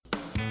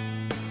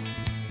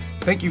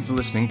Thank you for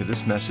listening to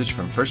this message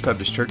from First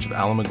Baptist Church of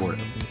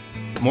Alamogordo.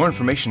 More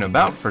information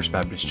about First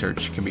Baptist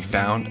Church can be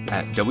found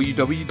at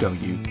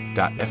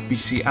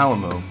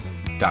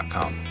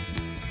www.fbcalamo.com.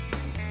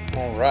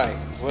 All right.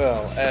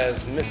 Well,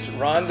 as Miss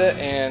Rhonda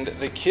and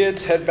the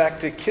kids head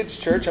back to Kids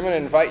Church, I'm going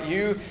to invite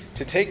you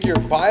to take your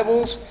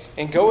Bibles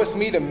and go with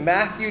me to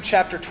Matthew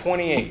chapter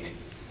 28.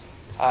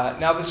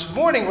 Now this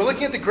morning we're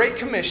looking at the Great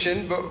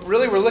Commission, but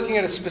really we're looking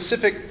at a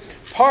specific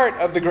part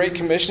of the Great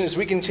Commission as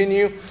we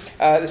continue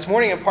this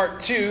morning in part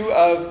 2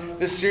 of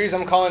this series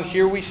I'm calling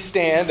Here We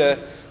Stand,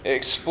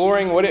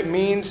 exploring what it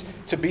means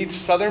to be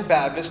Southern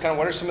Baptist, kind of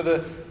what are some of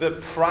the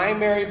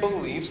primary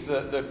beliefs,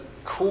 the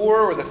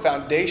core or the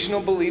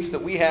foundational beliefs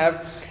that we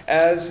have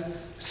as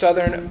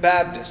Southern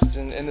Baptists.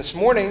 And this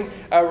morning,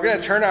 we're going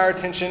to turn our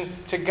attention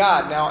to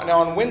God. Now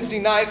on Wednesday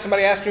night,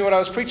 somebody asked me what I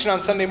was preaching on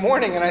Sunday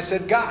morning, and I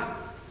said, God.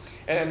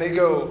 And they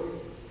go,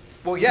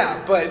 well,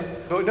 yeah,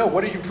 but no,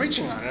 what are you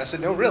preaching on? And I said,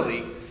 no,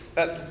 really,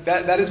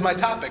 that is my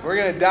topic. We're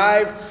going to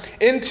dive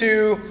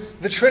into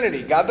the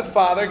Trinity, God the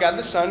Father, God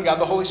the Son, God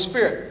the Holy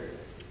Spirit.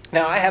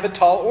 Now, I have a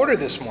tall order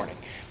this morning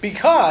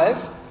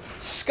because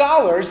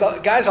scholars,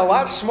 guys a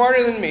lot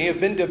smarter than me, have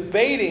been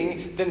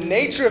debating the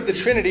nature of the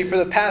Trinity for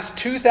the past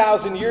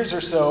 2,000 years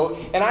or so,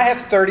 and I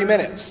have 30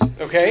 minutes,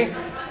 okay?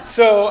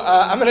 So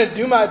I'm going to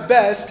do my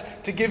best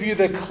to give you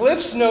the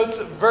Cliff's Notes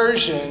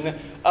version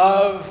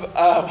of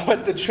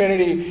what the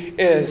Trinity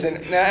is.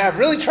 And I've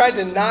really tried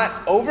to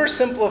not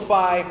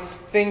oversimplify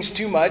things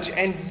too much,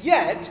 and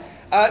yet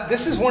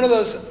this is one of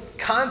those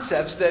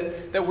concepts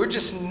that we're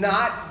just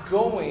not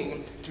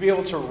going to be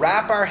able to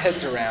wrap our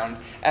heads around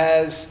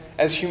as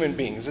human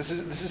beings. This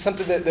is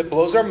something that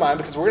blows our mind,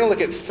 because we're going to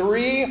look at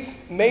 3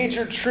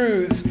 major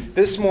truths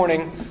this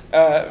morning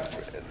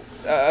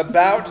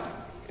about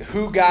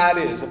who God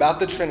is, about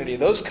the Trinity.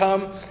 Those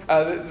come,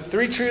 the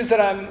 3 truths that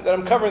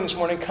I'm covering this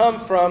morning come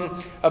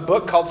from a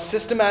book called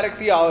Systematic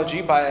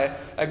Theology by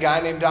a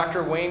guy named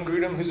Dr. Wayne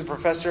Grudem, who's a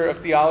professor of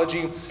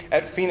theology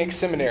at Phoenix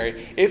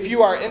Seminary. If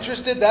you are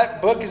interested,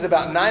 that book is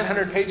about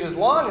 900 pages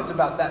long. It's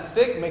about that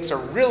thick, makes a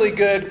really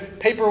good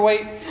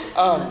paperweight.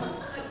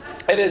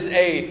 It is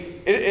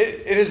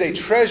a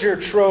treasure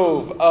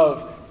trove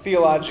of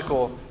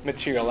theological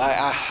material.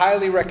 I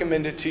highly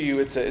recommend it to you.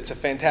 It's a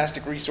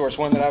fantastic resource,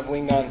 one that I've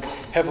leaned on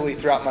heavily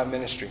throughout my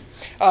ministry.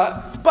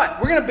 But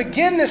we're going to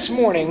begin this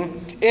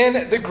morning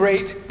in the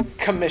Great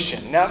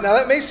Commission. Now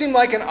that may seem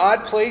like an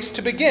odd place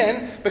to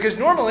begin, because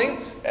normally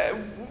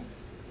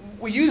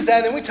we use that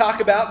and then we talk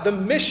about the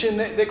mission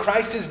that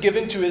Christ has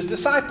given to his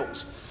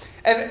disciples.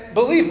 And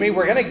believe me,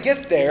 we're going to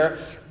get there,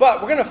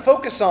 but we're going to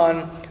focus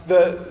on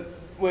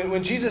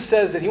when Jesus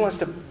says that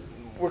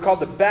we're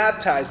called to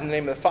baptize in the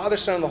name of the Father,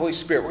 Son, and the Holy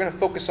Spirit. We're going to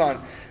focus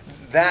on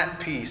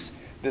that piece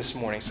this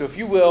morning. So if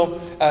you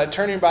will,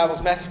 turn your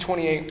Bibles, Matthew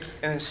 28,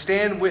 and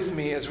stand with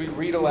me as we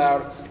read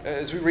aloud,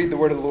 as we read the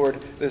word of the Lord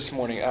this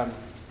morning.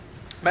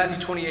 Matthew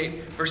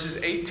 28, verses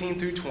 18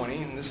 through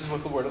 20, and this is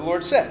what the word of the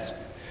Lord says.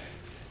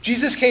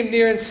 Jesus came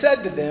near and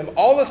said to them,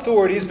 "All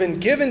authority has been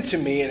given to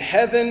me in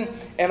heaven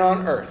and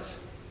on earth.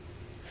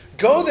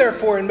 Go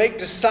therefore and make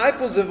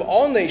disciples of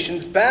all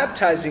nations,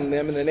 baptizing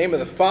them in the name of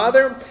the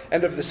Father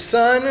and of the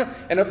Son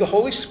and of the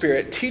Holy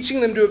Spirit,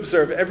 teaching them to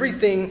observe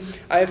everything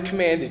I have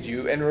commanded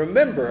you. And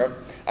remember,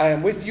 I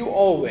am with you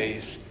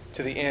always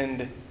to the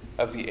end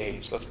of the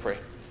age." Let's pray.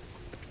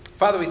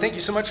 Father, we thank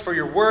you so much for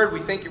your word.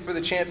 We thank you for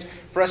the chance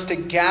for us to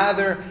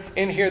gather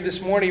in here this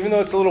morning. Even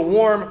though it's a little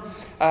warm,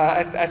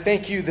 I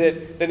thank you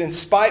that in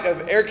spite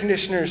of air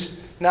conditioners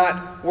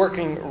not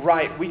working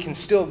right, we can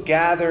still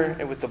gather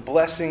with the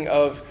blessing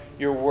of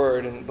your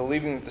word and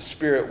believing that the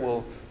Spirit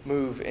will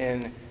move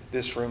in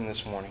this room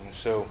this morning. And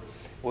so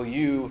will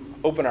you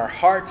open our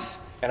hearts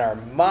and our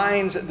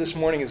minds this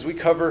morning as we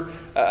cover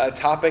a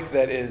topic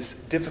that is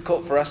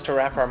difficult for us to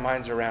wrap our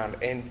minds around,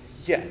 and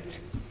yet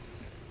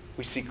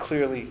we see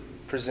clearly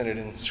presented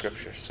in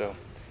Scripture. So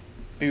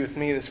be with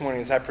me this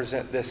morning as I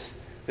present this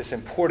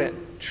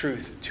important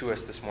truth to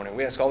us this morning.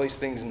 We ask all these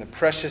things in the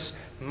precious,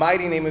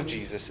 mighty name of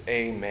Jesus.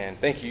 Amen.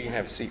 Thank you. You can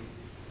have a seat.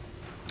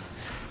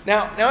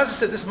 Now, as I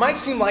said, this might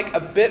seem like a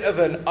bit of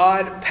an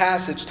odd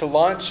passage to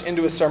launch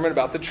into a sermon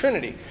about the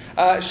Trinity.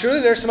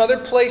 Surely there are some other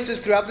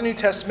places throughout the New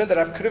Testament that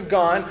I could have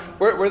gone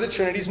where the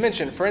Trinity is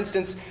mentioned. For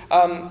instance,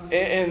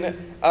 in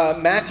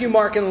Matthew,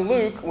 Mark, and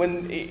Luke,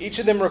 when each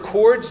of them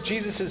records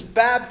Jesus'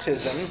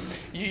 baptism,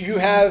 you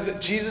have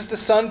Jesus the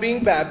Son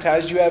being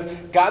baptized, you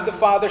have God the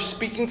Father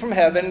speaking from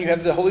heaven, you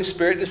have the Holy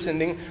Spirit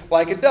descending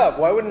like a dove.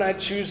 Why wouldn't I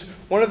choose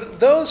one of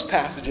those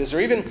passages?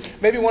 Or even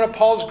maybe one of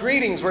Paul's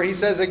greetings where he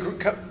says,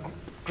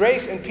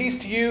 "Grace and peace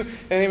to you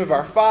in the name of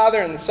our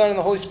Father and the Son and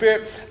the Holy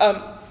Spirit."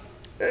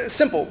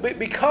 Simple,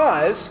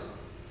 because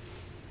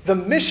the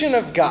mission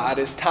of God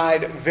is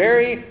tied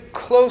very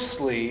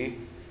closely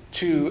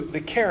to the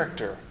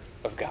character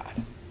of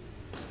God.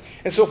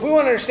 And so if we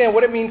want to understand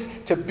what it means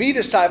to be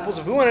disciples,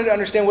 if we want to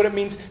understand what it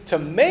means to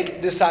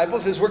make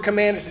disciples, as we're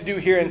commanded to do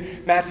here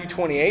in Matthew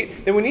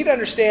 28, then we need to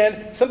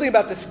understand something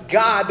about this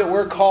God that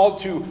we're called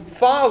to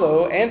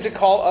follow and to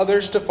call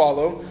others to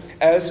follow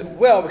as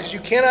well, because you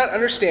cannot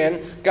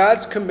understand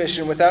God's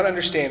commission without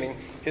understanding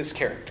his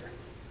character.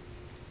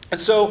 And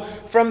so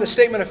from the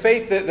statement of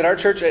faith that our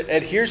church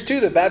adheres to,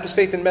 the Baptist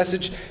Faith and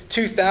Message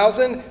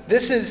 2000,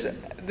 this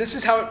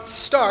is how it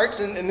starts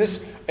in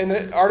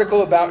the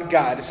article about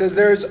God. It says,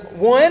 there is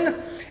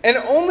one and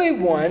only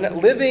one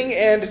living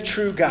and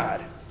true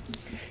God.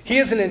 He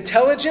is an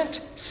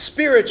intelligent,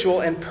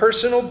 spiritual, and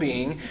personal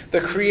being, the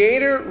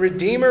creator,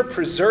 redeemer,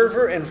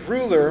 preserver, and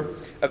ruler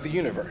of the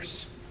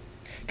universe.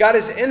 God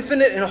is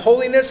infinite in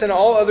holiness and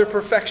all other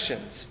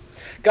perfections.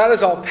 God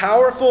is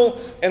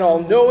all-powerful and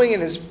all-knowing,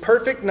 and his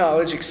perfect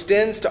knowledge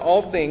extends to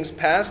all things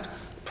past,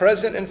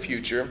 present, and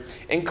future,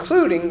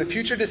 including the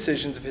future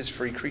decisions of his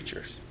free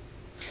creatures.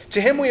 To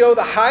him we owe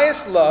the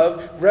highest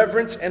love,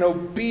 reverence, and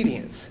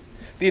obedience.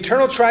 The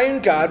eternal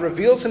triune God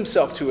reveals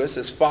himself to us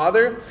as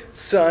Father,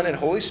 Son, and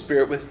Holy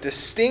Spirit with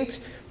distinct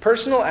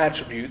personal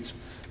attributes,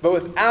 but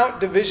without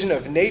division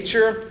of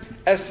nature,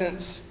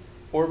 essence,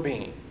 or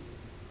being.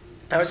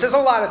 Now, it says a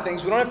lot of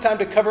things. We don't have time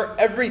to cover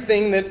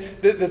everything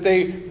that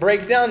they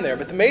break down there.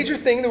 But the major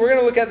thing that we're going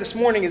to look at this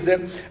morning is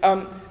that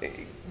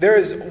there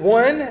is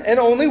one and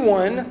only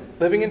one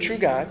living and true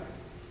God.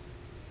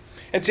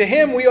 And to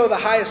him we owe the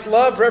highest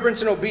love,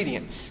 reverence, and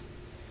obedience.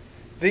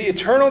 The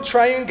eternal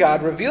triune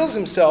God reveals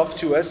himself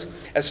to us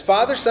as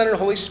Father, Son, and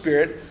Holy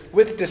Spirit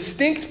with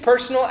distinct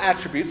personal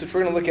attributes, which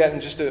we're going to look at in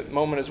just a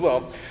moment as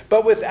well,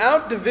 but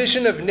without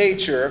division of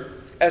nature,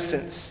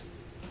 essence,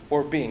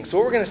 or being. So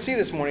what we're going to see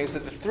this morning is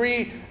that the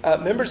three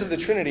members of the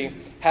Trinity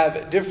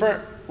have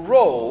different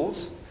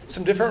roles,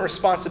 some different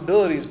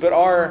responsibilities, but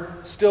are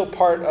still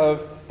part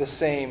of the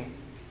same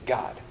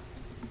God.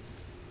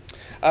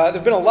 There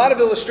have been a lot of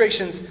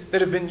illustrations that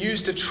have been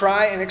used to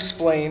try and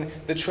explain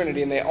the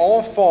Trinity, and they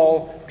all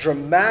fall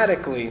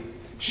dramatically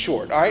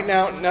short. All right,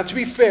 now to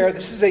be fair,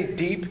 this is a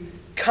deep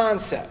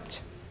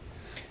concept.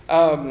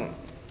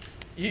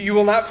 You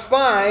will not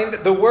find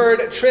the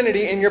word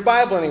Trinity in your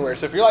Bible anywhere.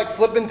 So if you're like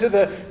flipping to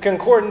the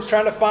concordance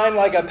trying to find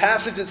like a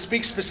passage that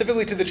speaks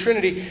specifically to the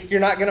Trinity, you're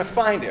not going to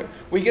find it.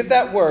 We get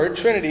that word,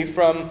 Trinity,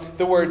 from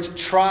the words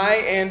tri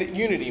and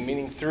unity,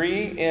 meaning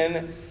three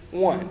in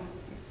one.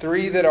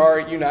 Three that are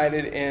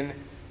united in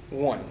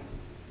one.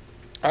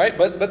 All right,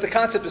 but the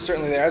concept is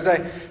certainly there. As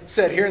I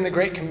said, here in the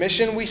Great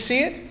Commission, we see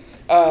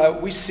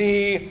it. We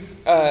see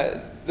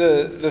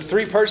the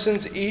three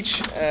persons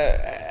each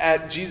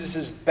at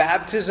Jesus'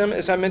 baptism,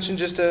 as I mentioned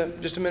just a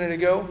minute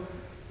ago.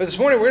 But this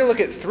morning we're going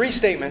to look at three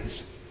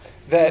statements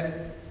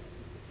that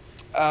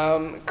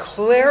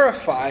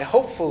clarify,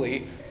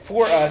 hopefully,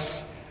 for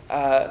us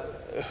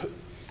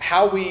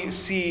how we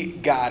see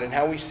God and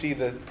how we see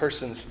the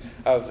persons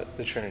of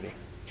the Trinity.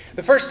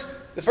 The first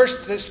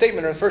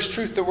statement, or the first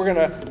truth that we're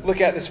going to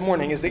look at this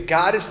morning is that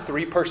God is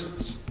three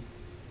persons.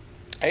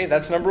 Hey,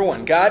 that's number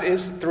one. God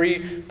is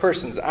three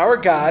persons. Our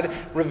God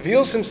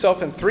reveals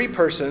himself in three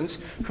persons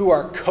who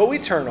are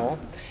co-eternal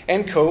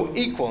and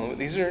co-equal.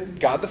 These are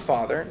God the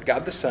Father,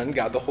 God the Son,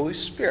 God the Holy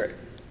Spirit.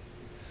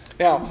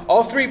 Now,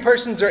 all three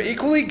persons are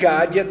equally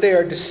God, yet they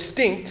are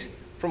distinct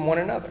from one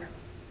another.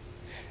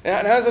 Now,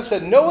 as I've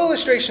said, no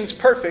illustration is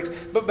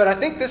perfect, but I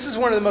think this is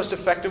one of the most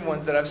effective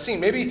ones that I've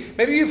seen. Maybe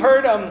you've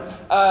heard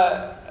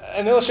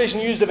an illustration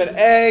used of an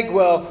egg.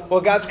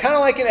 Well, God's kind of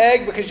like an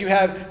egg because you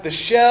have the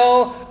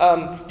shell,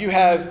 you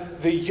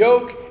have the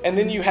yolk, and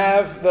then you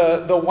have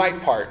the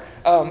white part.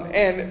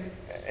 And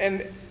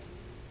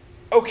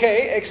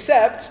okay,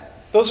 except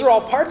those are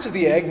all parts of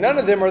the egg. None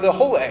of them are the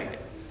whole egg.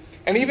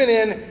 And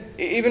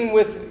even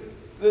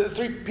with the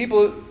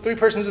three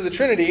persons of the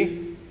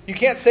Trinity, you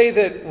can't say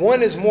that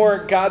one is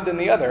more God than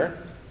the other.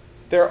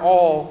 They're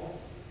all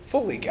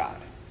fully God.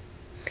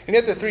 And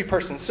yet they're three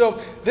persons.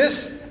 So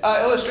this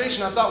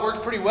illustration I thought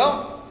worked pretty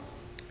well.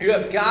 You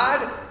have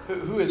God,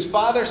 who is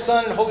Father,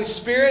 Son, and Holy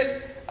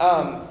Spirit.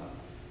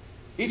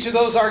 Each of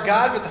those are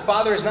God, but the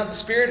Father is not the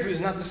Spirit, who is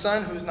not the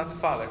Son, who is not the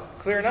Father.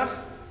 Clear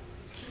enough?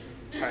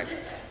 All right.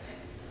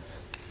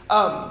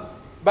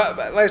 But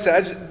like I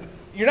said,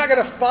 you're not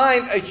going to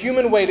find a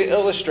human way to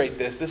illustrate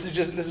this. This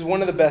is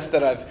one of the best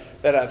that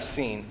I've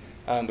seen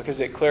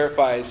because it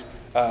clarifies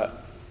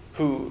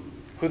who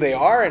they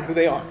are and who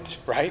they aren't.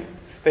 Right?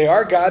 They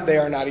are God. They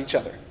are not each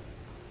other.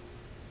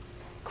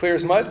 Clear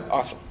as mud.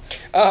 Awesome.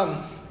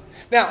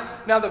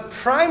 Now the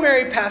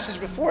primary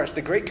passage before us,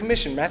 the Great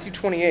Commission, Matthew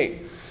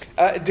 28,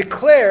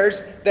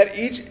 declares that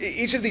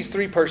each of these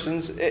three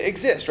persons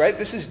exist. Right?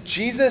 This is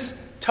Jesus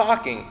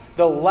talking,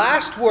 the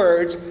last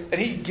words that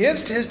he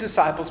gives to his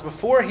disciples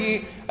before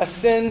he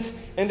ascends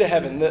into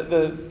heaven,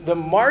 the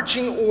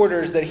marching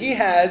orders that he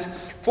has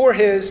for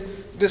his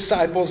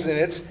disciples, and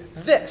it's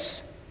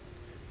this: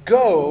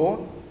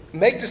 go,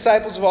 make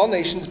disciples of all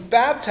nations,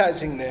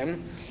 baptizing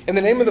them in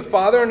the name of the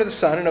Father, and of the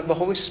Son, and of the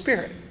Holy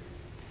Spirit.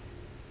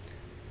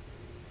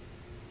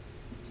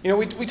 You know,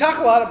 we talk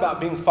a lot about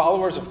being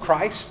followers of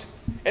Christ.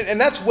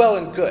 And that's well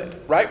and good,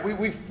 right?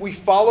 We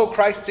follow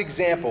Christ's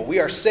example. We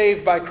are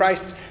saved by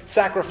Christ's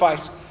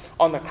sacrifice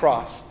on the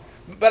cross.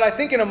 But I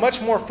think in a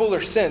much more fuller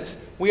sense,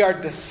 we are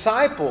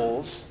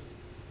disciples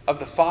of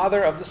the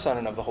Father, of the Son,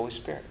 and of the Holy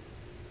Spirit.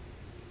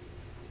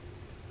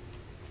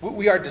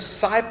 We are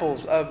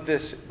disciples of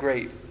this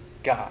great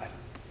God.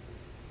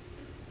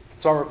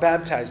 So we're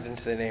baptized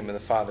into the name of the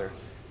Father,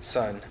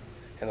 Son,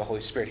 and the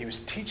Holy Spirit. He was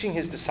teaching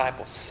his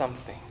disciples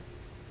something.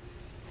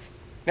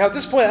 Now at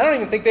this point, I don't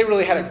even think they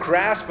really had a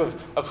grasp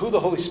of who the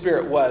Holy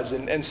Spirit was,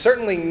 and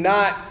certainly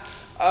not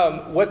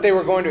what they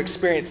were going to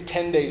experience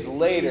 10 days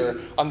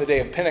later on the day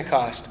of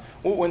Pentecost,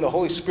 when the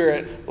Holy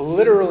Spirit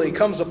literally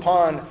comes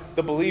upon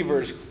the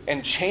believers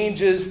and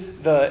changes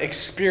the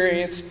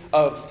experience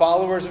of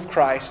followers of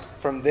Christ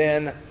from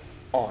then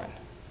on.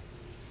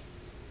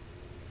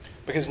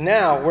 Because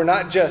now we're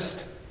not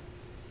just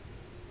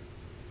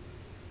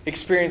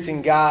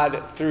experiencing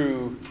God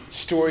through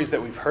stories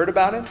that we've heard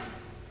about him.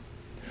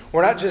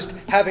 We're not just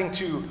having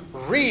to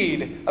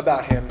read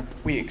about him.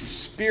 We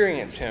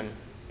experience him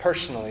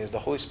personally as the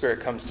Holy Spirit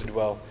comes to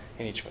dwell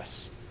in each of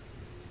us.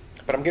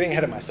 But I'm getting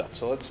ahead of myself,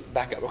 so let's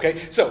back up,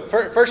 okay? So,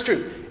 first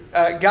truth,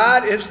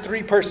 God is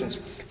three persons.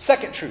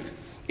 Second truth,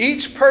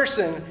 each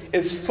person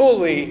is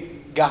fully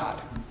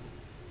God.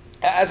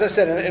 As I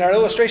said, in our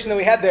illustration that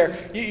we had there,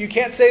 you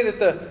can't say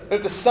that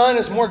the Son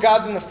is more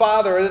God than the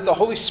Father, or that the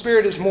Holy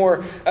Spirit is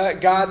more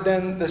God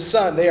than the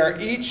Son. They are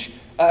each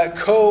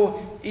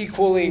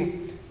co-equally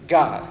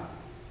God.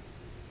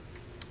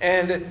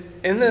 And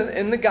in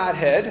the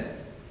Godhead,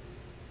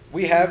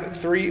 we have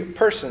three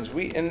persons.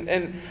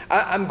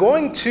 I'm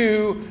going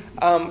to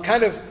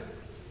kind of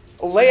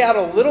lay out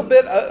a little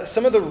bit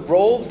some of the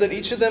roles that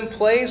each of them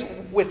plays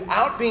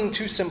without being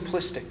too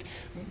simplistic.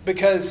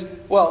 Because,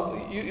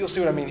 well, you'll see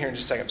what I mean here in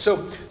just a second.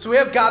 So we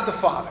have God the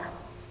Father,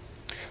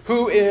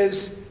 who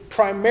is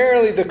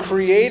primarily the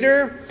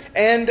creator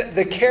and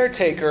the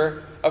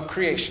caretaker of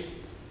creation.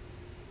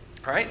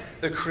 All right?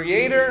 The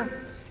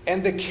creator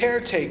and the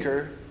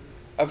caretaker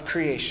of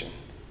creation.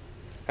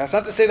 Now, it's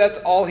not to say that's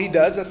all he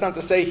does. That's not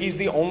to say he's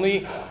the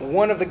only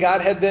one of the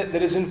Godhead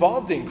that is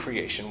involved in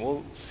creation.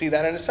 We'll see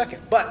that in a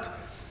second. But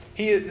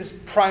he's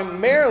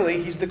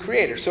the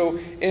creator. So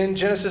in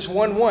Genesis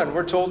 1:1,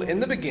 we're told, in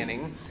the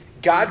beginning,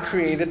 God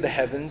created the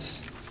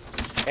heavens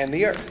and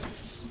the earth.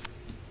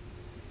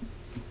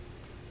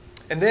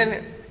 And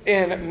then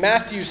in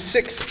Matthew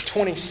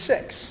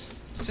 6:26,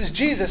 this is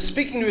Jesus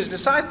speaking to his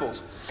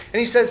disciples. And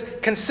he says,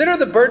 "Consider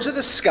the birds of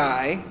the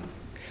sky.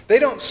 They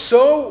don't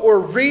sow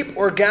or reap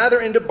or gather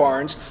into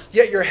barns,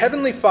 yet your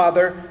heavenly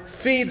Father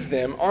feeds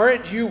them.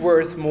 Aren't you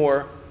worth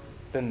more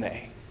than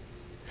they?"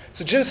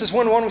 So Genesis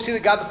 1:1, we see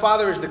that God the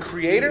Father is the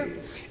creator.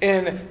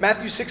 In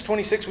Matthew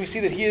 6:26, we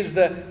see that he is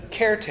the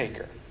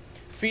caretaker,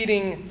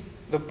 feeding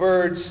the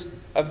birds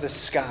of the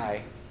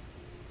sky.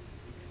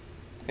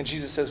 And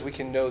Jesus says we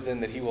can know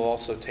then that he will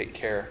also take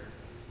care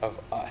of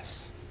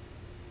us.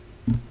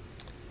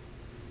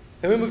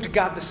 Then we move to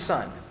God the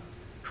Son,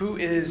 who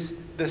is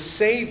the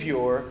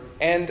Savior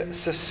and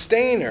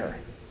sustainer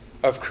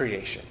of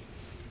creation.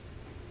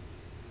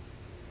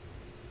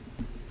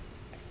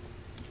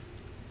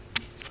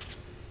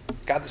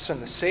 God the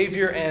Son, the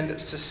Savior and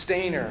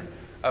sustainer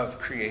of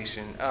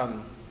creation.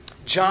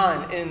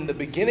 John, in the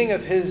beginning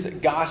of his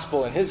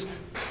gospel, in his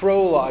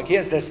prologue, he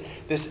has this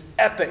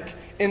epic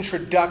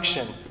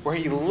introduction where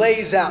he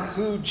lays out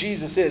who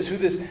Jesus is, who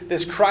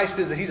this Christ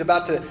is that he's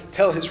about to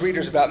tell his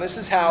readers about. And this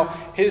is how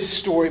his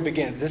story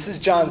begins. This is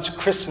John's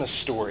Christmas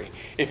story,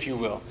 if you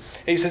will.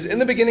 And he says, "In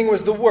the beginning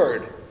was the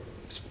Word,"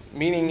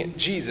 meaning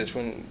Jesus.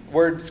 When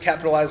word is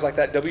capitalized like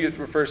that, W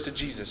refers to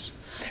Jesus.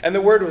 "And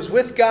the Word was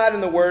with God,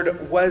 and the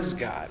Word was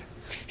God.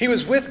 He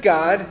was with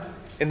God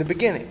in the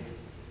beginning.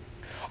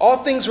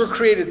 All things were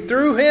created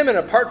through him, and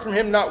apart from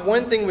him not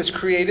one thing was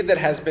created that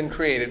has been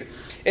created.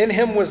 In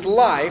him was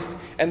life,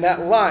 and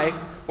that life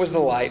was the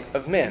light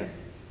of men."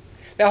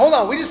 Now hold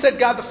on, we just said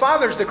God the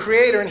Father is the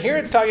creator, and here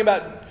it's talking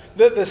about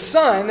the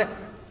Son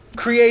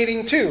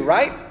creating too,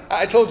 right?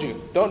 I told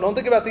you, don't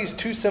think about these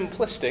too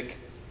simplistic.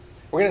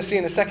 We're going to see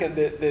in a second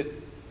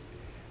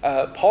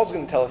that Paul's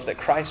going to tell us that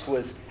Christ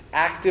was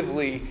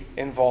actively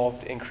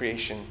involved in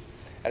creation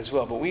as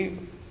well. But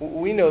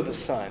we know the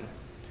Son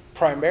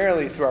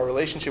primarily through our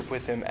relationship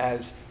with him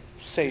as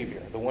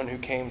Savior, the one who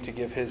came to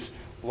give his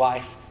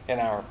life in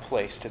our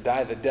place, to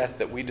die the death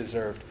that we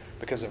deserved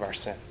because of our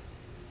sin.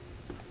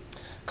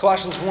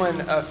 Colossians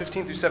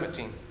 1:15 through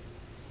 17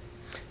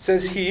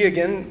 says he,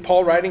 again,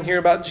 Paul writing here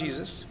about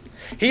Jesus,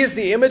 "He is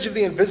the image of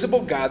the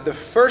invisible God, the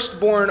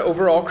firstborn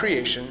over all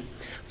creation.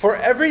 For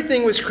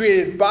everything was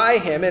created by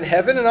him in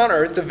heaven and on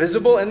earth, the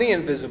visible and the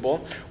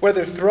invisible,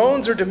 whether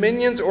thrones or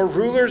dominions or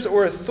rulers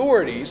or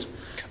authorities.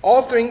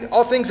 All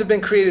things have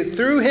been created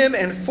through him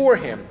and for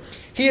him.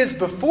 He is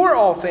before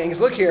all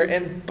things," look here,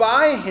 "and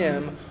by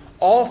him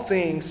all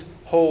things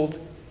hold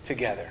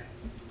together."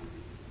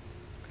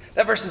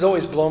 That verse has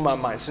always blown my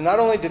mind. So not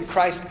only did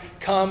Christ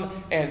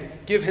come and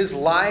give his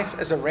life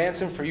as a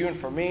ransom for you and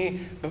for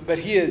me, but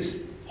he is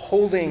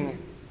holding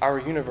our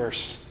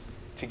universe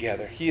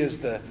together. He is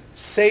the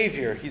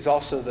Savior. He's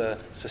also the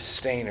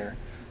sustainer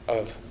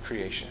of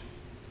creation.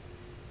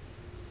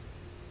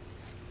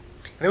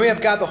 And then we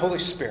have God the Holy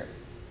Spirit,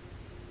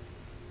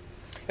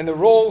 And the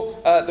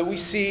role that we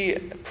see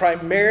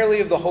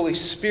primarily of the Holy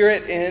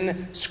Spirit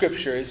in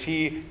Scripture is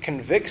he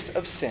convicts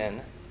of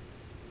sin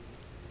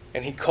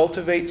and he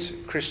cultivates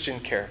Christian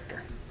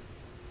character.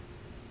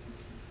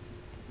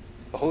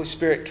 The Holy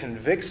Spirit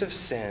convicts of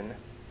sin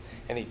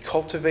and he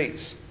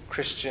cultivates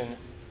Christian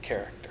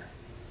character.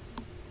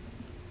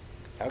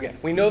 Now again,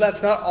 we know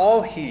that's not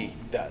all he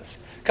does.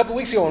 A couple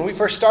weeks ago when we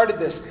first started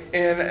this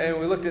and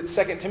we looked at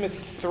 2 Timothy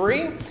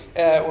 3,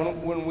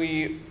 when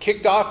we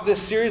kicked off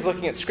this series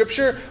looking at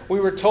Scripture, we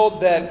were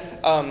told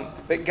that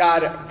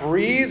God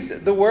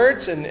breathed the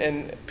words,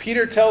 and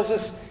Peter tells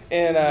us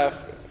in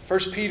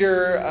 2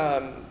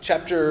 Peter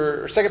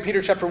chapter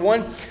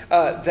 1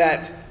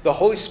 that the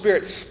Holy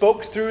Spirit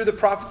spoke through the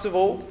prophets of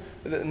old,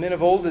 the men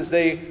of old, as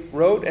they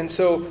wrote. And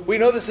so we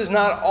know this is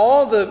not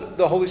all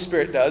the Holy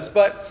Spirit does,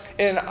 but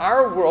in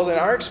our world, in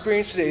our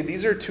experience today,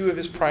 these are two of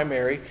his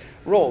primary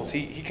roles.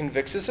 He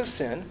convicts us of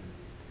sin,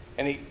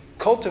 and he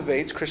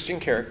cultivates Christian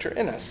character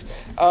in us.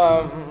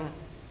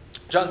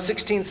 John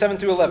 16, 7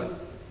 through 11.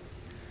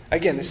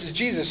 Again, this is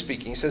Jesus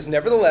speaking. He says,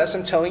 "Nevertheless,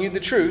 I'm telling you the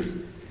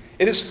truth.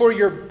 It is for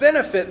your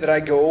benefit that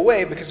I go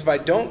away, because if I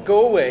don't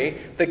go away,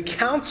 the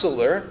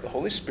Counselor, the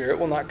Holy Spirit,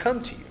 will not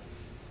come to you.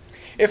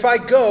 If I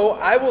go,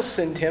 I will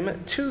send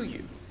him to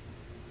you.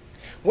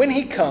 When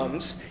he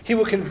comes, he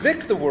will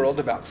convict the world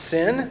about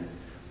sin,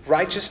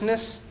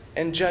 righteousness,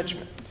 and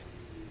judgment.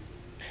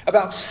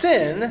 About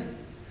sin,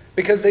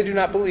 because they do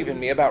not believe in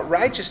me. About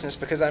righteousness,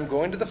 because I'm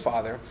going to the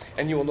Father,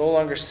 and you will no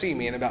longer see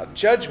me. And about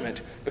judgment,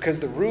 because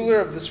the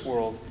ruler of this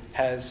world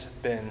has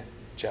been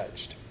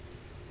judged."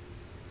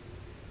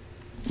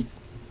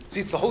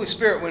 See, it's the Holy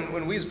Spirit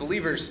when we as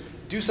believers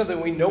do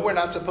something we know we're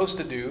not supposed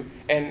to do,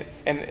 and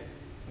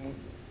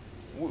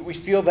we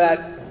feel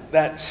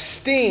that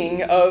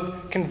sting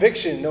of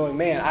conviction, knowing,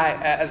 man,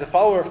 as a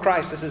follower of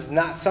Christ, this is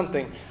not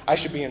something I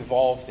should be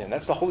involved in.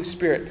 That's the Holy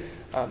Spirit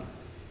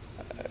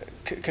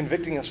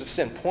convicting us of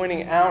sin,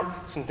 pointing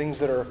out some things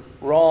that are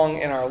wrong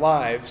in our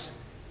lives,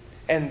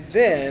 and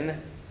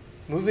then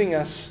moving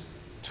us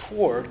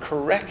toward,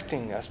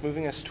 correcting us,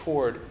 moving us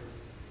toward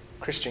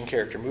Christian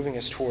character, moving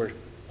us toward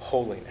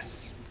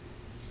holiness.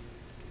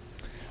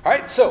 All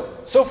right, so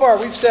far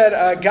we've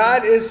said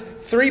God is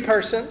three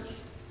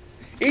persons.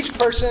 Each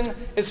person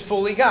is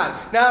fully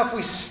God. Now, if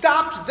we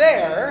stopped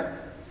there,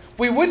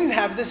 we wouldn't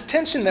have this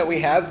tension that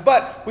we have,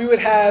 but we would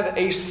have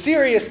a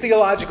serious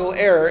theological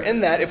error in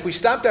that if we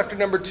stopped after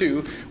number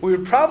 2, we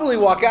would probably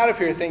walk out of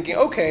here thinking,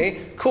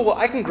 okay, cool,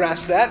 I can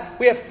grasp that.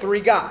 We have three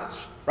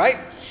gods, right?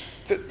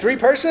 Three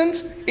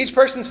persons, each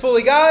person's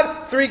fully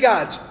God, three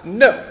gods.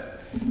 No.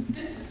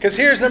 Because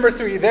here's number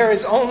 3. There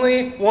is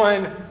only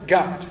one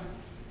God.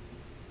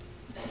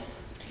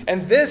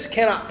 And this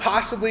cannot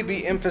possibly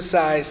be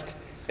emphasized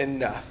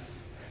enough,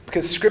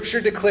 because Scripture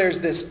declares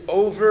this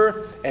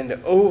over and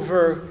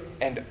over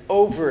and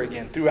over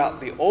again throughout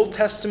the Old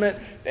Testament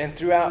and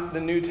throughout the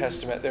New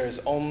Testament. There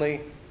is only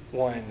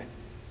one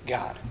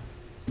God.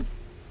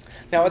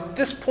 Now at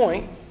this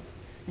point,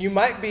 you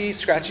might be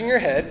scratching your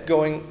head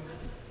going,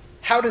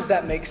 how does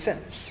that make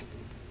sense?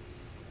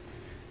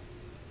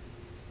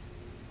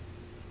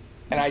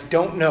 And I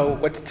don't know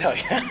what to tell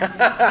you.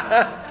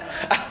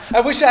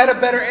 I wish I had a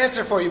better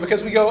answer for you,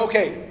 because we go,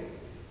 okay,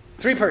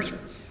 three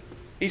persons.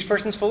 Each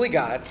person's fully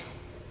God,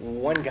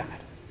 one God.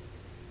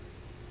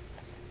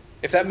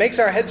 If that makes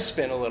our heads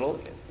spin a little,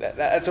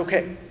 that's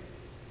okay.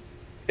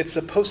 It's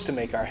supposed to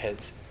make our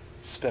heads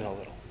spin a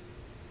little.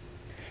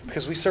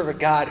 Because we serve a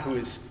God who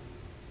is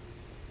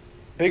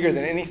bigger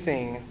than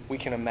anything we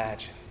can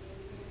imagine.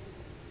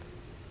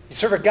 You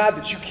serve a God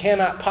that you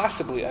cannot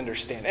possibly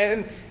understand.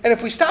 And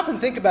if we stop and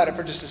think about it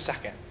for just a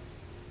second,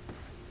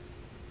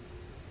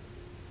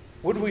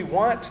 would we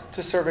want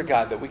to serve a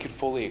God that we could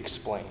fully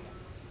explain?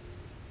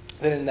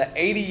 That in the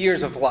 80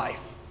 years of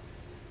life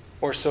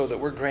or so that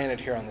we're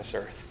granted here on this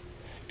earth,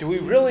 do we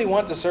really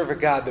want to serve a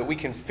God that we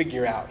can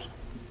figure out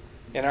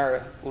in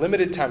our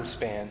limited time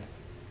span,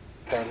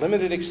 with our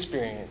limited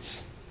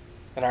experience,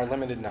 and our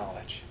limited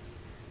knowledge?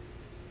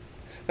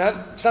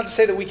 Now, it's not to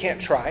say that we can't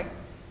try.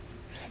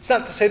 It's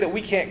not to say that we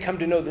can't come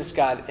to know this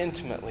God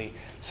intimately.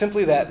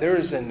 Simply that there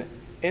is an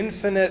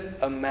infinite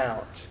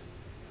amount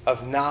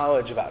of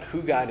knowledge about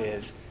who God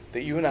is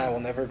that you and I will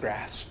never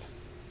grasp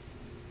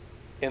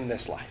in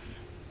this life.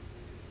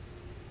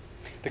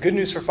 The good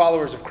news for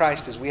followers of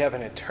Christ is we have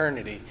an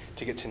eternity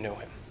to get to know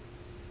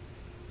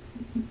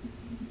him.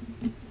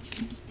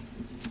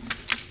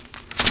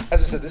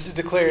 As I said, this is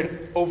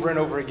declared over and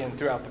over again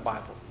throughout the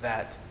Bible,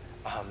 that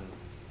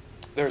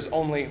there's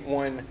only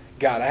one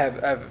God. I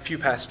have a few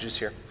passages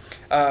here.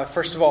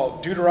 First of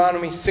all,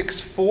 Deuteronomy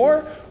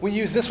 6:4. We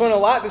use this one a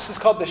lot. This is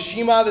called the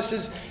Shema. This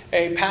is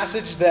a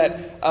passage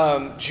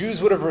that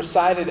Jews would have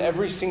recited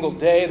every single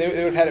day. They would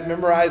have had it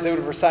memorized. They would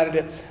have recited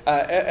it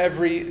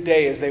every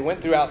day as they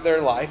went throughout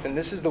their life. And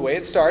this is the way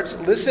it starts.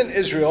 "Listen,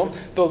 Israel,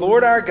 the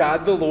Lord our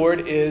God, the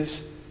Lord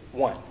is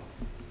one."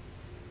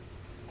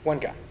 One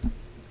God.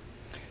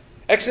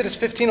 Exodus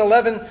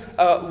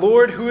 15:11,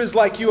 Lord, who is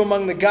like you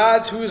among the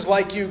gods? Who is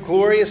like you,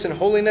 glorious in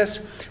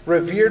holiness,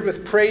 revered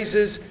with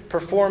praises,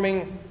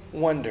 performing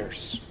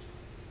wonders?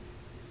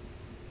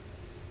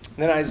 And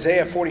then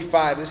Isaiah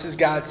 45, this is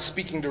God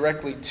speaking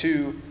directly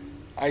to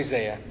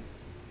Isaiah.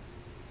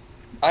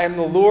 I am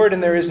the Lord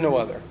and there is no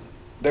other.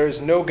 There is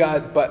no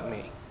God but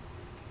me.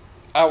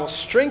 I will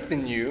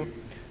strengthen you,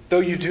 though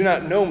you do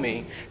not know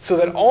me, so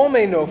that all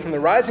may know from the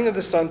rising of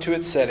the sun to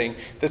its setting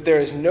that there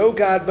is no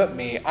God but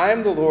me. I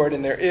am the Lord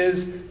and there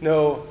is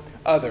no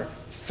other.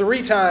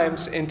 3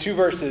 times in 2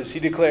 verses he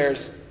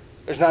declares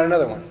there's not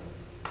another one.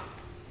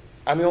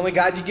 I'm the only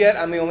God you get.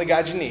 I'm the only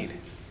God you need.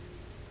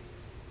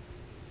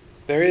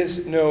 There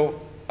is no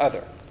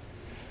other.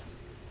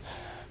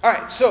 All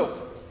right,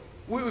 so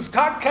we've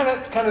talked kind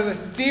of the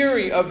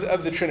theory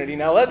of the Trinity.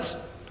 Now let's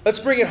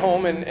bring it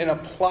home and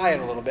apply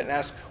it a little bit and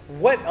ask,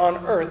 what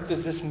on earth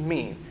does this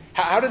mean?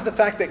 How does the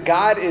fact that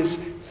God is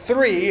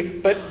 3,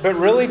 but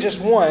really just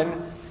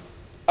 1,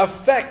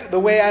 affect the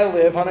way I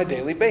live on a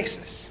daily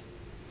basis?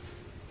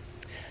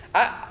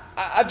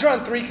 I've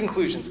drawn 3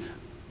 conclusions,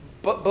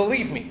 but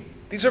believe me,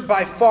 these are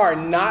by far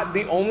not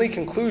the only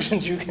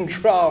conclusions you can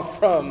draw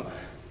from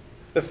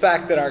the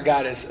fact that our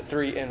God is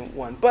 3 in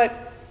 1. But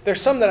there's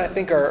some that I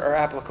think are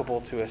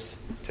applicable to us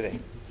today.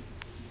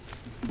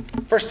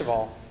 First of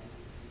all,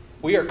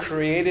 we are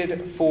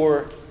created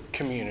for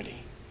community.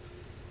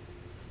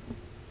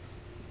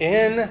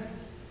 In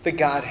the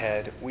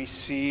Godhead, we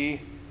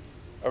see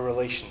a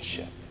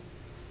relationship.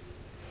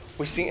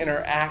 We see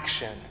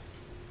interaction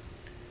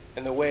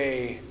in the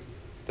way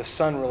the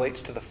Son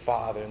relates to the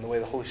Father, and the way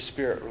the Holy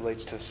Spirit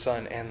relates to the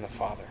Son and the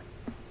Father,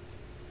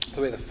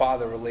 the way the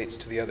Father relates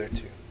to the other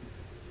 2.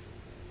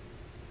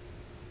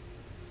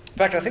 In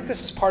fact, I think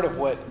this is part of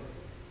what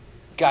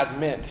God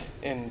meant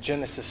in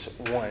Genesis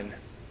 1,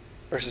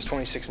 verses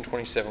 26 and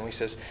 27. He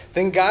says,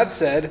 then God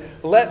said,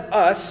 let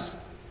us,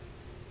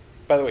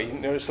 by the way, you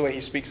notice the way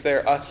he speaks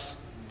there, us,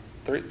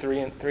 3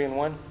 and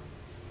 1?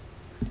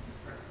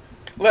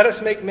 Let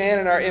us make man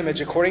in our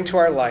image according to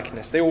our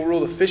likeness. They will rule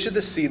the fish of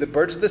the sea, the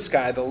birds of the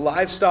sky, the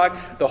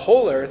livestock, the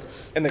whole earth,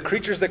 and the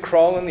creatures that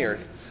crawl on the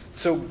earth.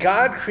 So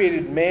God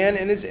created man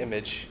in his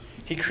image.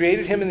 He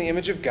created him in the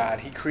image of God.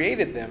 He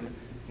created them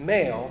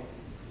male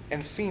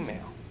and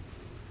female.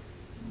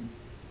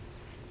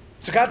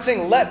 So God's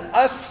saying, let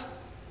us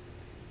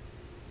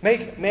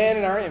make man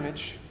in our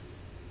image.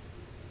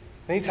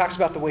 Then he talks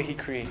about the way he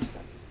creates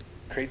them.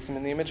 He creates them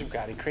in the image of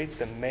God. He creates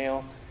them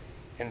male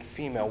and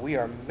female. We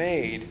are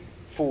made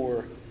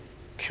for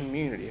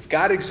community. If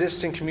God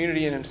exists in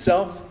community in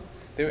himself,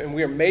 and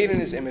we are made in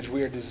his image,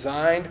 we are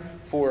designed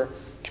for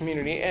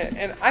community.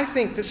 And I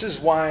think this is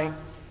why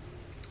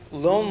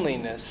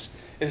loneliness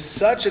is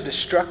such a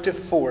destructive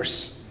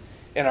force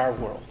in our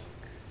world.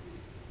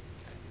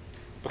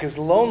 Because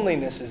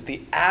loneliness is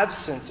the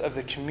absence of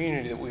the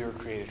community that we were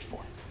created for.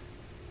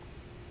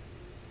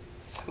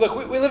 Look,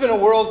 we live in a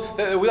world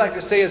that we like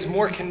to say is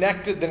more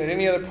connected than at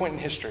any other point in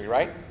history,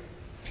 right?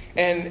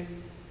 And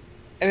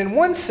in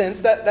one sense,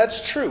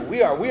 that's true.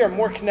 We are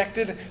more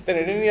connected than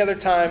at any other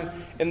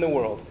time in the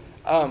world.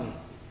 I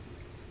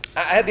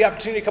had the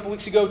opportunity a couple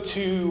weeks ago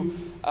to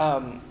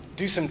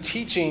do some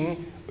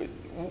teaching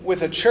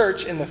with a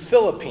church in the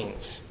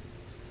Philippines.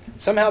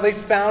 Somehow they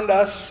found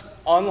us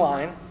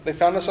online. They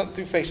found us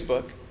through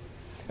Facebook.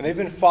 And they've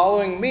been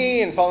following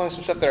me and following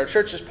some stuff that our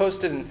church has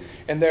posted.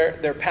 And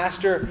their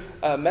pastor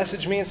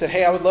messaged me and said,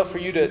 hey, I would love for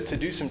you to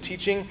do some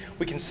teaching.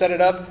 We can set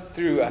it up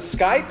through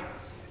Skype.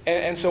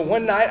 And so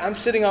one night, I'm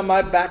sitting on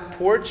my back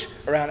porch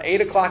around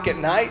 8 o'clock at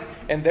night,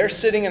 and they're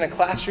sitting in a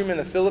classroom in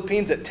the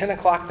Philippines at 10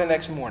 o'clock the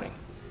next morning.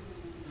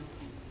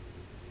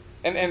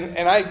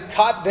 And I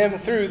taught them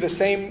through the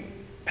same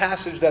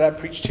passage that I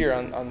preached here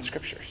on the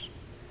Scriptures.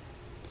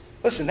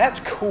 Listen, that's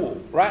cool,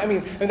 right? I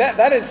mean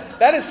that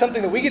is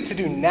something that we get to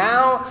do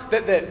now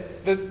that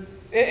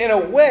in a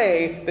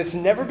way that's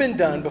never been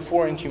done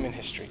before in human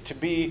history. To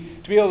be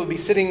able to be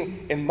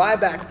sitting in my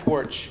back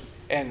porch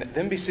and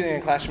them be sitting in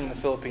a classroom in the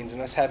Philippines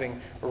and us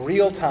having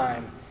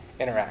real-time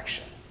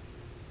interaction.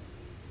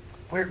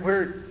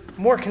 We're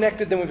more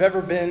connected than we've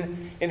ever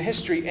been in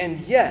history,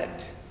 and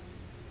yet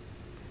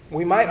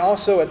we might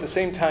also at the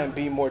same time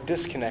be more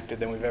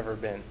disconnected than we've ever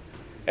been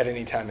at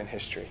any time in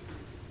history.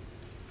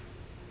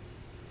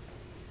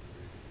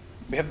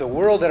 We have the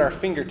world at our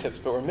fingertips,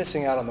 but we're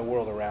missing out on the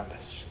world around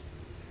us.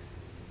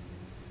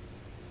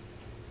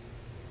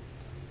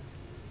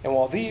 And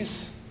while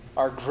these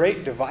are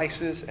great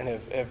devices and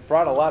have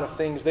brought a lot of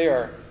things, they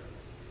are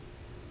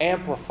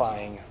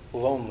amplifying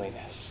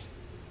loneliness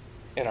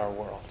in our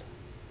world.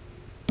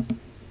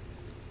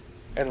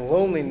 And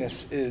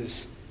loneliness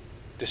is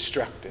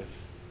destructive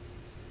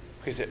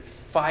because it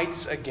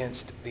fights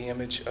against the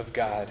image of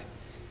God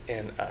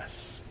in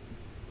us.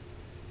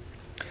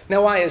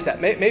 Now, why is that?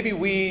 Maybe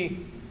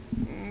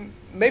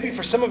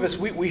for some of us,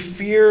 we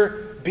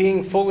fear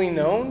being fully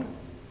known.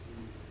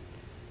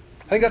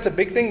 I think that's a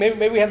big thing.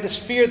 Maybe we have this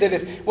fear that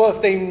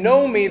if they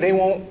know me, they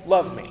won't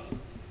love me.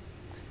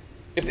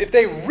 If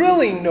they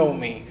really know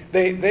me,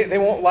 they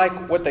won't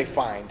like what they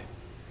find.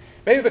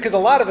 Maybe because a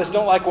lot of us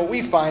don't like what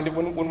we find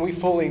when we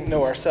fully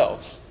know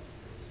ourselves.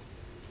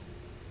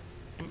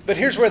 But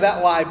here's where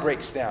that lie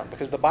breaks down,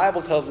 because the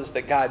Bible tells us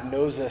that God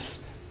knows us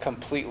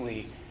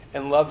completely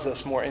and loves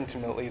us more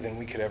intimately than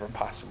we could ever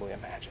possibly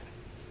imagine.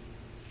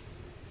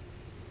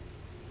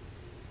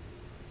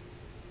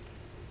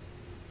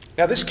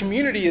 Now, this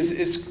community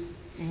is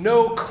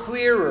no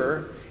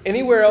clearer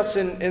anywhere else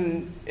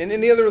in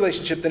any other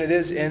relationship than it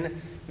is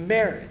in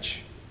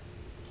marriage,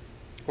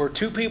 where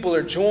two people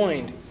are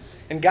joined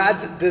in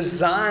God's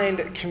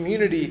designed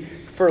community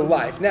for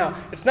life. Now,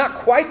 it's not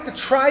quite the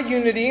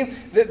triunity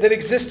that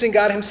exists in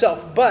God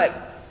himself, but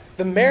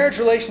the marriage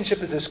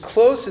relationship is as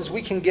close as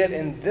we can get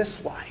in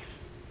this life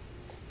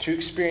to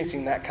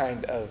experiencing that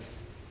kind of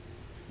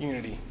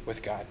unity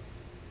with God.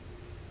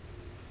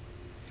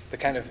 The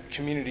kind of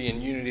community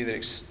and unity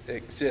that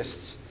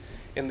exists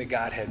in the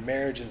Godhead.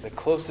 Marriage is the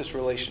closest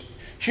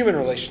human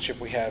relationship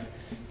we have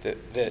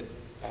that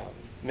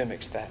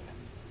mimics that.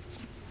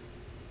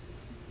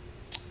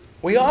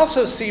 We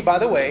also see, by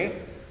the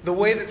way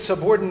that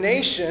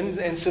subordination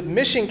and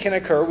submission can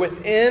occur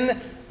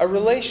within a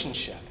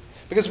relationship.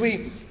 Because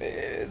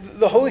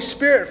the Holy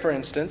Spirit, for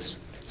instance,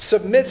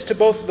 submits to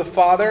both the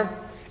Father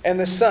and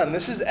the Son.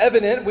 This is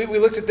evident. We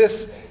looked at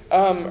this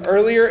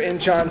earlier in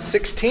John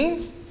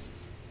 16.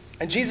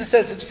 And Jesus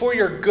says, it's for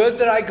your good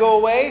that I go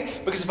away,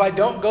 because if I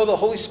don't go, the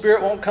Holy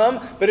Spirit won't come.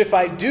 But if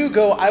I do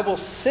go, I will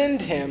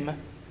send him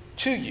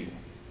to you.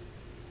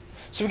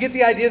 So we get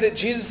the idea that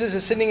Jesus is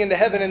ascending into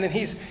heaven, and then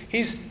he's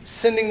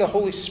sending the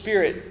Holy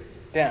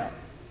Spirit down.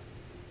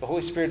 The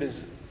Holy Spirit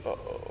is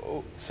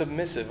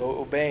submissive,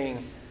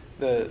 obeying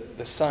the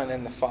Son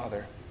and the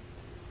Father.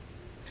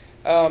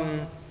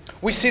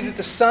 We see that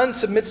the Son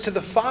submits to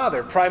the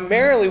Father.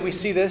 Primarily, we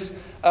see this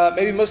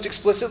maybe most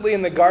explicitly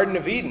in the Garden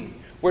of Eden,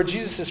 where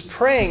Jesus is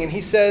praying and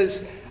he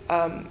says,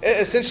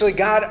 essentially,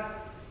 God,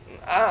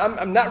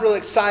 I'm not really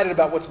excited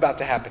about what's about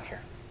to happen here.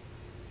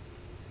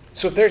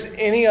 So if there's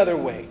any other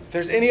way, if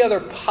there's any other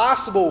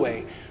possible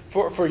way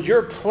for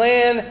your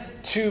plan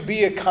to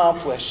be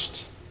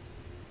accomplished,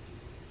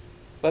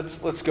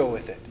 let's go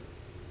with it.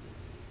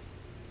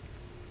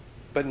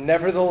 But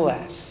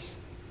nevertheless,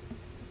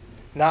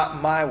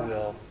 not my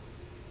will,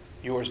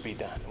 yours be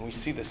done. And we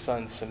see the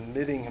Son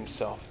submitting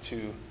himself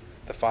to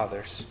the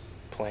Father's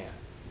plan.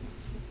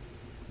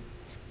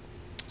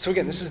 So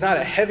again, this is not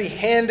a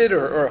heavy-handed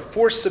or a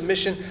forced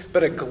submission,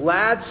 but a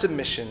glad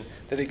submission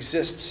that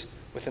exists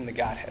within the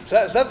Godhead.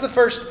 So that's the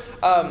first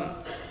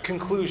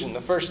conclusion,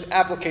 the first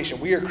application.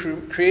 We are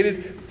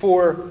created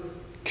for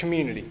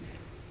community.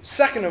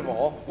 Second of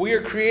all, we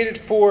are created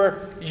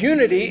for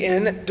unity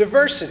in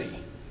diversity.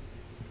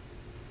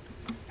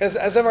 As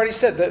I've already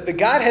said, the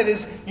Godhead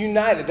is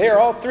united. They are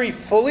all three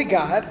fully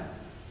God,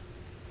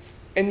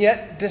 and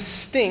yet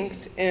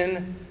distinct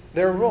in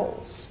their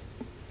roles.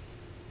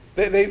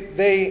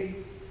 We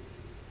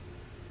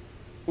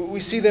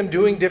see them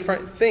doing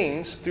different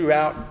things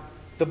throughout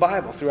the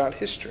Bible, throughout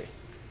history.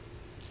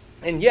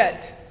 And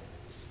yet,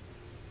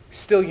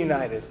 still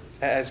united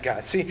as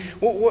God. See,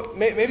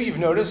 maybe you've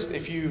noticed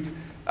if you've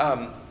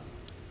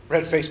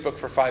read Facebook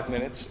for 5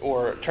 minutes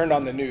or turned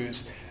on the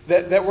news,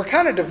 that we're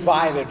kind of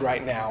divided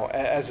right now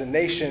as a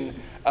nation.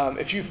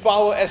 If you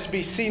follow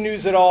SBC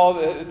News at all,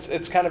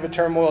 it's kind of a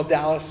turmoil.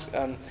 Dallas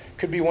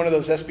could be one of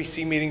those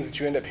SBC meetings that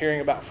you end up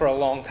hearing about for a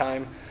long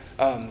time.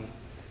 And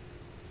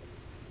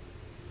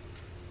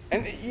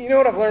you know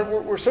what I've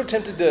learned? We're so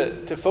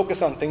tempted to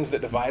focus on things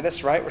that divide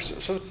us, right? We're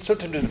so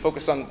tempted to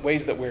focus on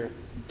ways that we're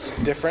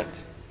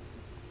different.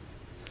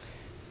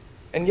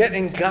 And yet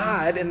in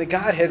God, in the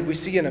Godhead, we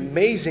see an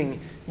amazing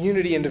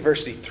unity and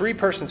diversity. Three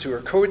persons who are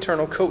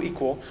co-eternal,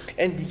 co-equal,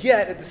 and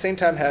yet at the same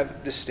time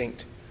have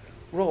distinct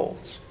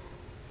roles.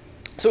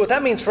 So what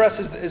that means for us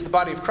as the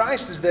body of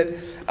Christ is that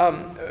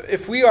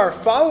if we are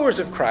followers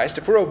of Christ,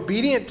 if we're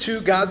obedient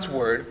to God's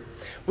word,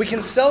 we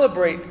can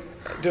celebrate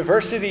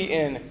diversity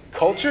in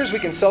cultures, we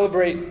can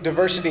celebrate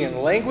diversity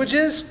in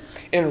languages,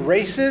 in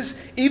races,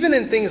 even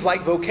in things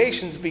like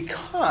vocations,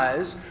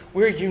 because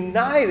we're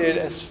united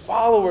as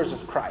followers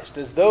of Christ,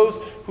 as those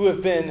who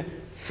have been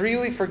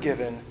freely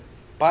forgiven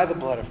by the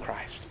blood of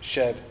Christ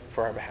shed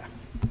for our behalf.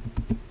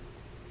 And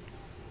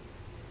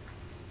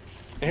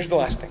here's the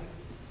last thing.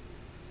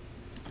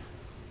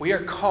 We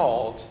are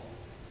called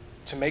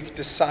to make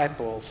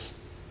disciples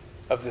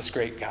of this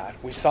great God.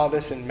 We saw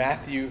this in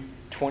Matthew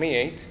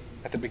 28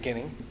 at the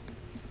beginning.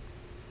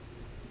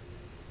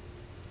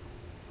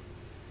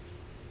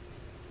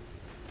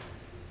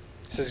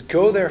 It says,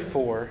 "Go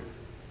therefore,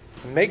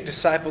 make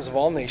disciples of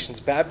all nations,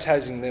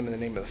 baptizing them in the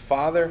name of the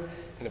Father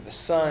and of the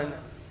Son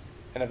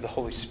and of the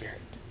Holy Spirit."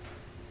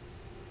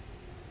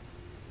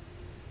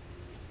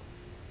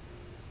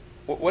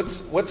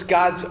 What's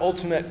God's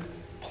ultimate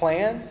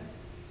plan?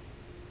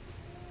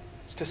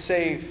 It's to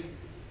save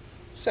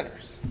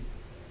sinners.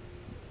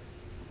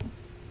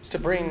 It's to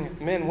bring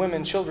men,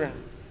 women, children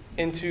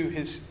into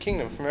his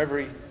kingdom from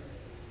every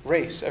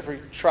race,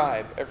 every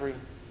tribe, every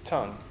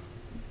tongue,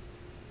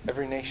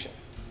 every nation.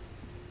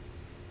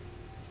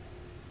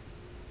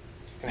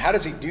 And how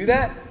does he do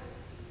that?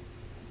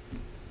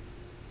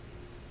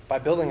 by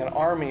building an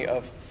army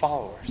of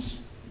followers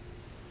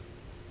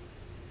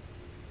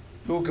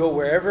who will go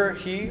wherever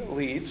he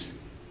leads,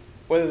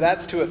 whether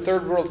that's to a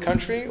third world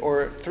country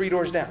or 3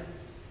 doors down.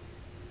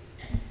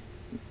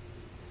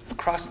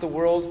 Across the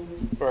world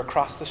or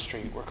across the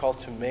street, we're called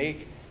to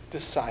make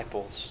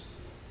disciples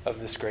of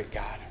this great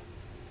God.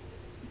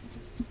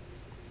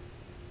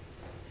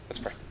 Let's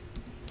pray.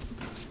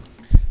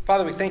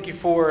 Father, we thank you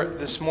for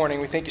this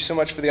morning. We thank you so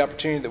much for the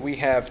opportunity that we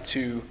have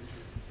to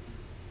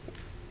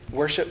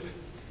worship,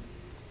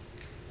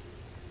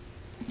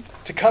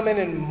 to come in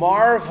and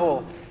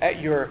marvel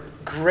at your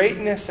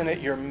greatness and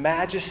at your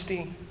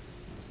majesty.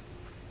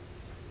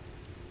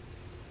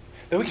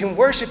 That we can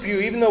worship you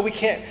even though we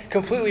can't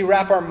completely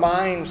wrap our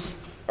minds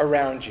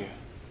around you.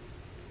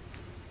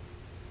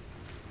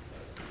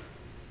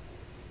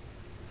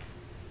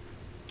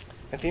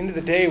 At the end of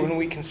the day, when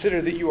we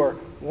consider that you are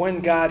one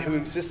God who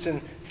exists in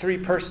 3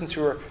 persons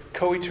who are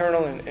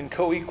co-eternal and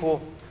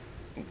co-equal,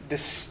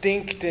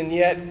 distinct and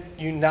yet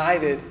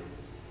united,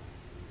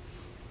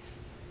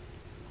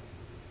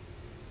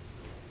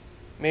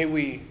 may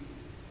we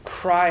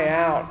cry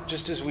out,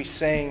 just as we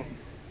sang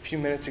a few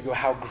minutes ago,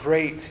 how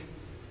great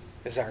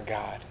is our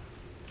God.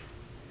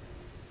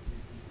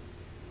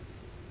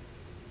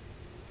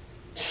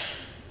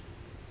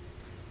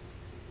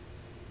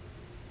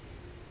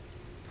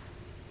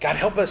 God,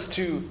 help us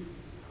to,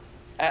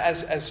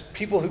 as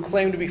people who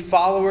claim to be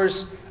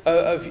followers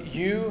of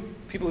you,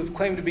 people who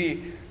claim to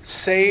be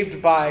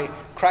saved by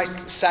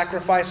Christ's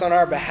sacrifice on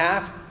our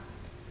behalf,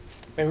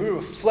 may we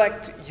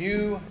reflect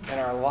you in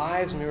our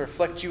lives, may we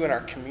reflect you in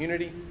our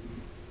community.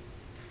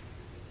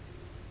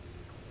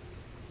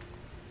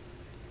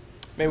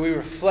 May we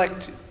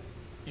reflect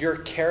your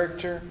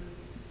character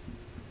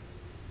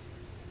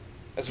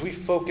as we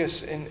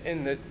focus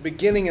in the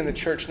beginning in the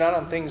church, not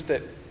on things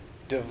that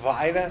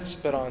divide us,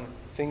 but on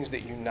things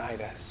that unite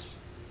us.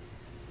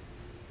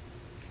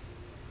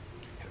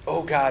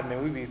 Oh God, may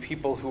we be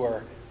people who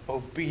are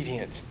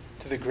obedient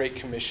to the Great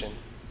Commission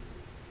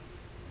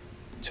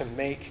to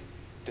make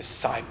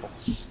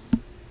disciples.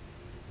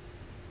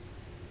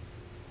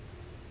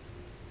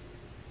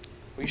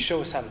 Will you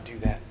show us how to do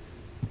that?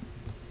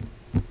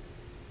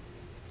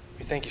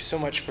 We thank you so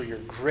much for your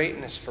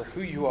greatness, for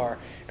who you are,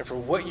 and for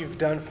what you've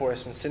done for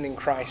us in sending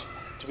Christ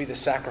to be the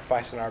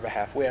sacrifice on our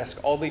behalf. We ask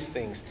all these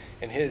things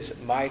in his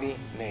mighty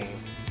name.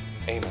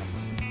 Amen.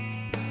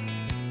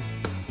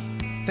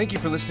 Thank you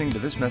for listening to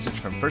this message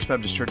from First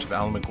Baptist Church of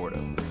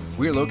Alamogordo.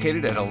 We are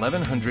located at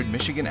 1100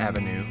 Michigan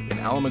Avenue in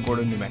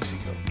Alamogordo, New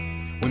Mexico.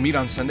 We meet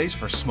on Sundays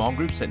for small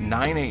groups at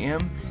 9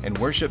 a.m. and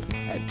worship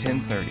at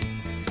 10:30.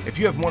 If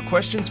you have more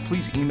questions,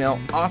 please email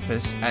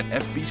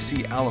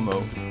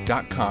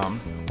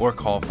office@fbcalamo.com or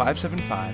call 575